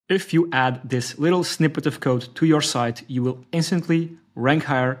if you add this little snippet of code to your site, you will instantly rank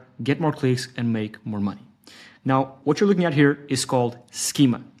higher, get more clicks, and make more money. Now, what you're looking at here is called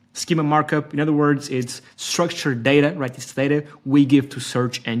schema. Schema markup, in other words, it's structured data, right? It's data we give to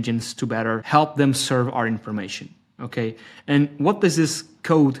search engines to better help them serve our information, okay? And what does this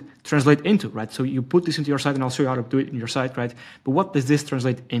code translate into, right? So you put this into your site, and I'll show you how to do it in your site, right? But what does this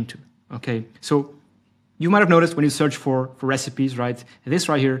translate into, okay? So you might have noticed when you search for recipes, right? This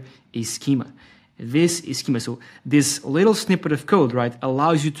right here is schema. This is schema. So this little snippet of code, right,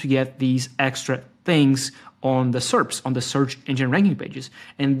 allows you to get these extra things on the SERPs, on the search engine ranking pages.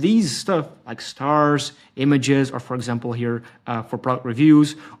 And these stuff like stars, images, or for example here for product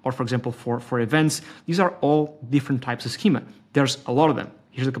reviews, or for example for events, these are all different types of schema. There's a lot of them.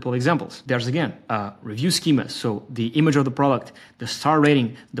 Here's a couple of examples. There's again, review schema. So the image of the product, the star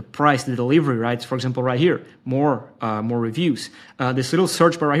rating, the price, the delivery, right? For example, right here, more reviews. This little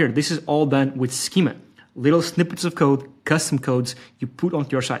search bar right here, this is all done with schema. Little snippets of code, custom codes you put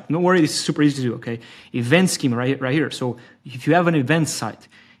onto your site. Don't worry, this is super easy to do, okay? Event schema right here. So if you have an event site,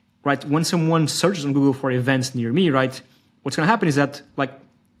 right, when someone searches on Google for events near me, right, what's gonna happen is that like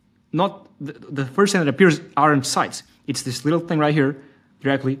not the first thing that appears aren't sites. It's this little thing right here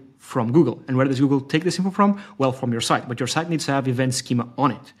directly from Google. And where does Google take this info from? Well, from your site, but your site needs to have event schema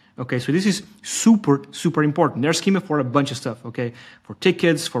on it. Okay, so this is super, super important. There's schema for a bunch of stuff, okay? For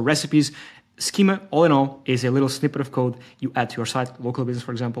tickets, for recipes. Schema, all in all, is a little snippet of code you add to your site, local business,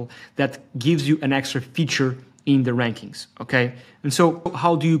 for example, that gives you an extra feature in the rankings, okay? And so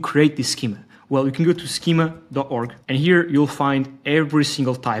how do you create this schema? Well, you can go to schema.org, and here you'll find every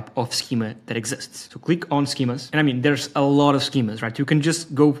single type of schema that exists. So click on schemas, and I mean, there's a lot of schemas, right? You can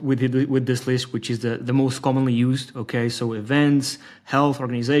just go with this list, which is the most commonly used, okay? So events, health,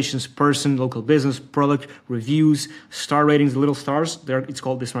 organizations, person, local business, product, reviews, star ratings, the little stars, there, it's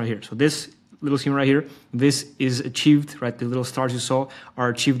called this right here. So this little schema right here, this is achieved, right? The little stars you saw are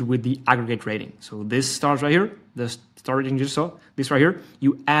achieved with the aggregate rating. So this stars right here, the star rating you saw, this right here,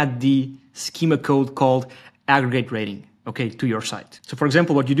 you add the schema code called aggregate rating, okay, to your site. So for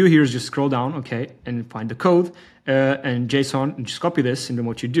example, what you do here is just scroll down, okay, and find the code and JSON, and just copy this, and then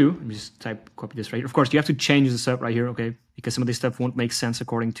what you do, just copy this right here. Of course, you have to change the stuff right here, okay, because some of this stuff won't make sense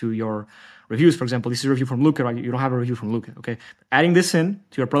according to your reviews. For example, this is a review from Luca, right? You don't have a review from Luca, okay? But adding this in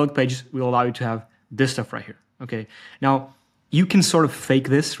to your product page will allow you to have this stuff right here, okay? Now, you can sort of fake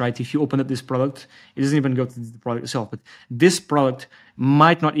this, right? If you open up this product, it doesn't even go to the product itself, but this product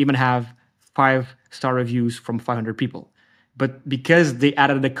might not even have 5-star reviews from 500 people. But because they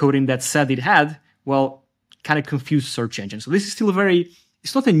added the coding that said it had, well, kind of confused search engine. So this is still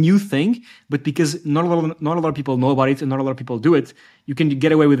it's not a new thing, but because not a lot of people know about it and not a lot of people do it, you can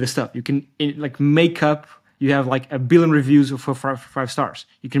get away with this stuff. You can like make up, you have like 1 billion reviews for 5 stars.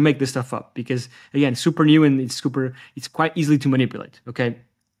 You can make this stuff up because again, super new and it's quite easily to manipulate, okay?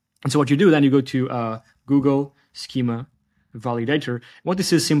 And so what you do then, you go to Google Schema Validator. What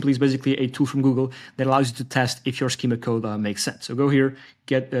this is simply is basically a tool from Google that allows you to test if your schema code makes sense. So go here,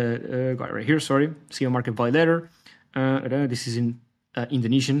 got it right here, sorry, Schema Markup Validator. This is in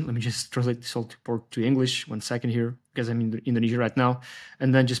Indonesian. Let me just translate this all to English. 1 second here, because I'm in Indonesia right now.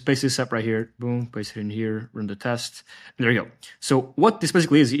 And then just paste this up right here. Boom, paste it in here, run the test. And there you go. So what this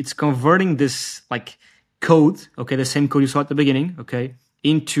basically is, it's converting this like code, okay, the same code you saw at the beginning, okay,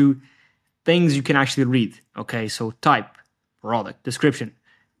 into things you can actually read, okay? So type, product, description,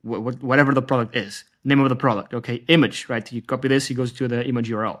 whatever the product is, name of the product, okay, image, right? You copy this, it goes to the image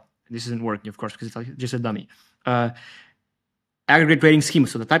URL. This isn't working, of course, because it's like just a dummy. Aggregate rating schema,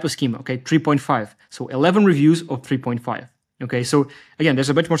 so the type of schema, okay, 3.5. So 11 reviews of 3.5. Okay, so again, there's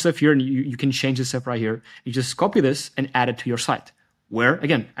a bunch more stuff here, and you can change this stuff right here. You just copy this and add it to your site. Where,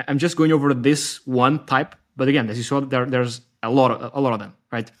 again, I'm just going over this one type, but again, as you saw, there's a lot of them,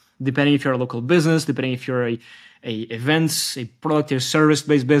 right? Depending if you're a local business, depending if you're a events, a product, a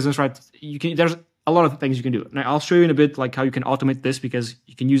service-based business, right? There's a lot of things you can do. Now, I'll show you in a bit like how you can automate this, because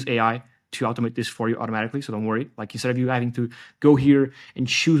you can use AI to automate this for you automatically, so don't worry. Like instead of you having to go here and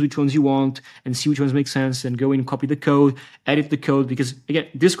choose which ones you want and see which ones make sense and go in and copy the code, edit the code, because again,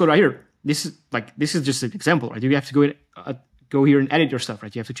 this code right here, this is just an example, right? You have to go here and edit your stuff,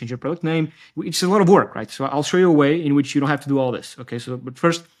 right? You have to change your product name. It's a lot of work, right? So I'll show you a way in which you don't have to do all this, okay? So, but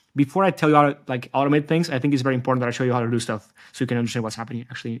first, before I tell you how to like automate things, I think it's very important that I show you how to do stuff so you can understand what's happening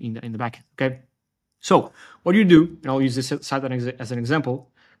actually in the backend, okay? So what you do, and I'll use this site as an example,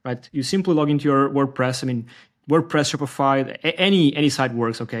 right? You simply log into your WordPress. I mean, WordPress, Shopify, any site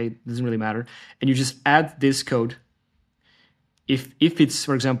works, okay? It doesn't really matter. And you just add this code. If it's,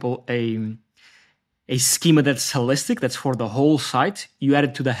 for example, a a schema that's holistic, that's for the whole site, you add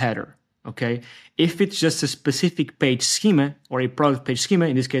it to the header, okay? If it's just a specific page schema or a product page schema,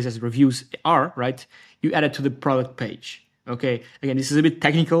 in this case as reviews are, right, you add it to the product page, okay? Again, this is a bit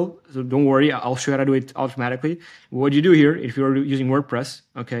technical, so don't worry, I'll show you how to do it automatically. What you do here, if you're using WordPress,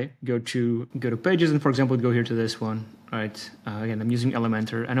 okay, go to pages and for example, go here to this one, right? Again, I'm using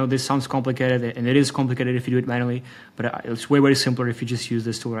Elementor. I know this sounds complicated and it is complicated if you do it manually, but it's way, way simpler if you just use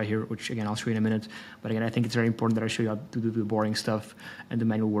this tool right here, which again, I'll show you in a minute. But again, I think it's very important that I show you how to do the boring stuff and the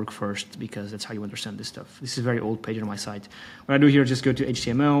manual work first, because that's how you understand this stuff. This is a very old page on my site. What I do here is just go to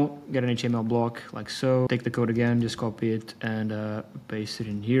HTML, get an HTML block like so, take the code again, just copy it and paste it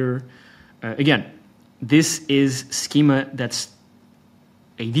in here. Again, this is schema that's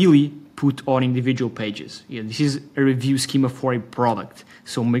ideally put on individual pages. Yeah, this is a review schema for a product,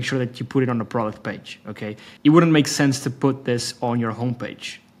 so make sure that you put it on the product page, okay? It wouldn't make sense to put this on your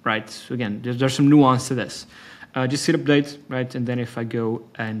homepage, right? So again, there's some nuance to this. Just hit update, right? And then if I go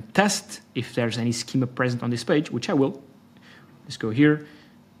and test if there's any schema present on this page, which I will, just go here,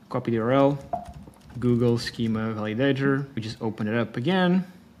 copy the URL, Google Schema Validator. We just open it up again.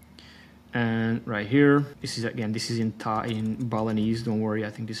 And right here, this is in Balinese, don't worry, I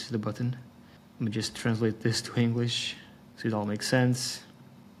think this is the button. Let me just translate this to English so it all makes sense.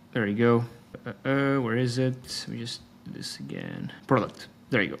 There you go. Where is it? Let me just do this again. Product,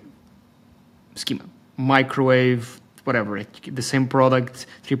 there you go. Schema, microwave, whatever, the same product,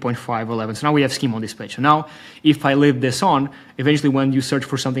 3.511. So now we have schema on this page. So now if I leave this on, eventually when you search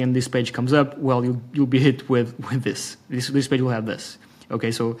for something and this page comes up, well, you'll be hit with this. This page will have this. Okay,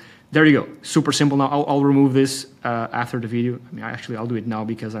 so there you go. Super simple. Now I'll remove this after the video. I mean, actually, I'll do it now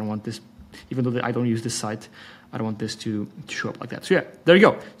because I don't want this, even though I don't use this site, I don't want this to show up like that. So yeah, there you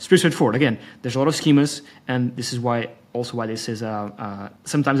go. It's pretty straightforward. Again, there's a lot of schemas, and this is why this is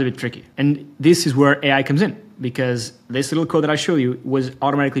sometimes a bit tricky. And this is where AI comes in, because this little code that I show you was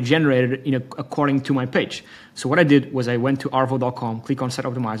automatically generated according to my page. So what I did was I went to arvo.com, click on Site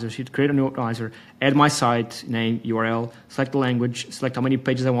Optimizer, so create a new optimizer, add my site name, URL, select the language, select how many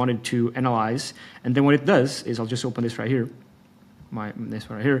pages I wanted to analyze, and then what it does is I'll just open this right here. This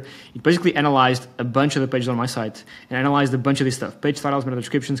one right here, it basically analyzed a bunch of the pages on my site and analyzed a bunch of this stuff: page titles, meta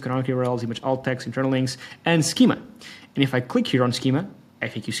descriptions, canonical URLs, image alt text, internal links, and schema. And if I click here on schema,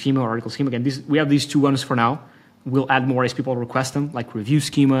 FAQ schema or article schema, again, we have these two ones for now. We'll add more as people request them, like review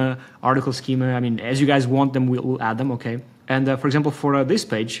schema, article schema. I mean, as you guys want them, we'll add them, okay? And for example, for this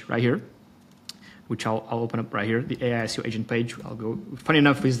page right here, which I'll open up right here, the AI SEO Agent page. I'll go. Funny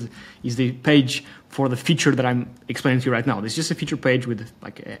enough, is the page for the feature that I'm explaining to you right now. This is just a feature page with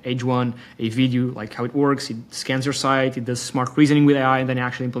like H1, a video, like how it works. It scans your site, it does smart reasoning with AI, and then it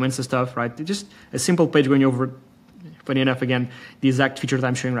actually implements the stuff, right? It's just a simple page going over. Funny enough, again, the exact feature that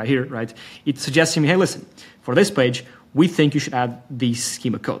I'm showing right here, right? It suggests to me, hey, listen, for this page, we think you should add the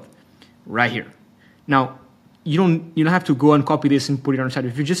schema code right here. Now, you don't have to go and copy this and put it on your site.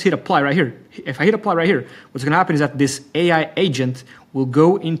 If you just hit apply right here, if I hit apply right here, what's going to happen is that this AI agent will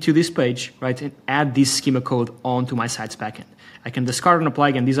go into this page, right, and add this schema code onto my site's backend. I can discard and apply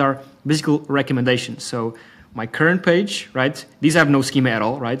again. These are basically recommendations. So my current page, right, these have no schema at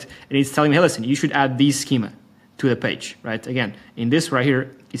all, right? And it's telling me, hey, listen, you should add these schema to the page, right? Again, in this right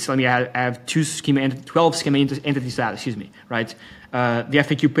here, it's telling me I have 12 schema entities to add, excuse me, right? The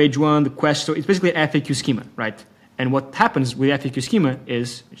FAQ page one, the quest, so it's basically an FAQ schema, right? And what happens with FAQ schema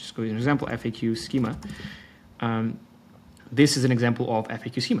is, let's just go to an example, FAQ schema. This is an example of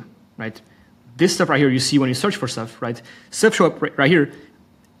FAQ schema, right? This stuff right here you see when you search for stuff, right? Stuff show up right here,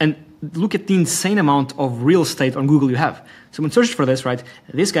 and look at the insane amount of real estate on Google you have. Someone searches for this, right?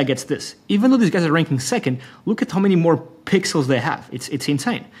 This guy gets this. Even though these guys are ranking second, look at how many more pixels they have. It's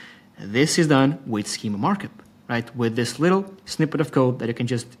insane. This is done with Schema Markup, right? With this little snippet of code that you can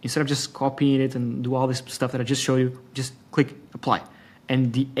just, instead of just copying it and do all this stuff that I just showed you, just click apply.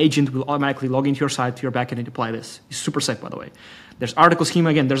 And the agent will automatically log into your site, to your backend, and apply this. It's super safe, by the way. There's article schema.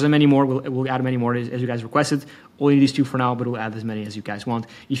 Again, there's many more. We'll add many more as you guys requested. Only these two for now, but we'll add as many as you guys want.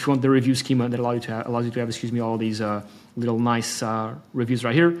 If you want the review schema that allows you to have all these little nice reviews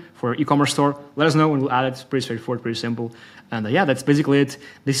right here for e-commerce store, let us know and we'll add it. It's pretty straightforward, pretty simple. And yeah, that's basically it.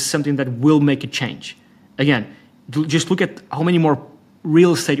 This is something that will make a change. Again, just look at how many more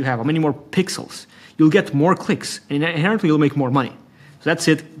real estate you have, how many more pixels. You'll get more clicks, and inherently you'll make more money. So that's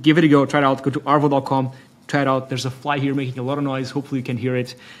it. Give it a go. Try it out. Go to arvo.com. Try it out. There's a fly here making a lot of noise. Hopefully you can hear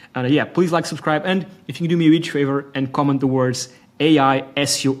it. And yeah, please like, subscribe. And if you can do me a huge favor and comment the words AI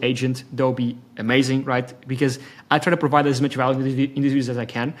SEO Agent. That'll be amazing, right? Because I try to provide as much value in these videos as I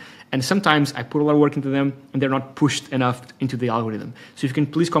can. And sometimes I put a lot of work into them and they're not pushed enough into the algorithm. So if you can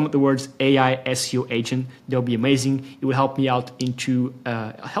please comment the words AI SEO Agent, that'll be amazing. It will help me out into,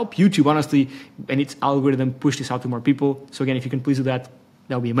 help YouTube, honestly, and its algorithm push this out to more people. So again, if you can please do that,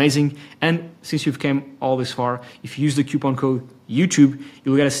 that'll be amazing. And since you've came all this far, if you use the coupon code YouTube,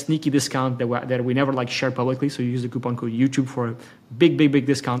 you'll get a sneaky discount that we never share publicly. So you use the coupon code YouTube for a big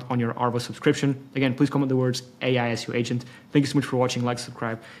discount on your Arvo subscription. Again, please comment the words AI SEO Agent. Thank you so much for watching, like,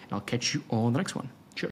 subscribe, and I'll catch you on the next one.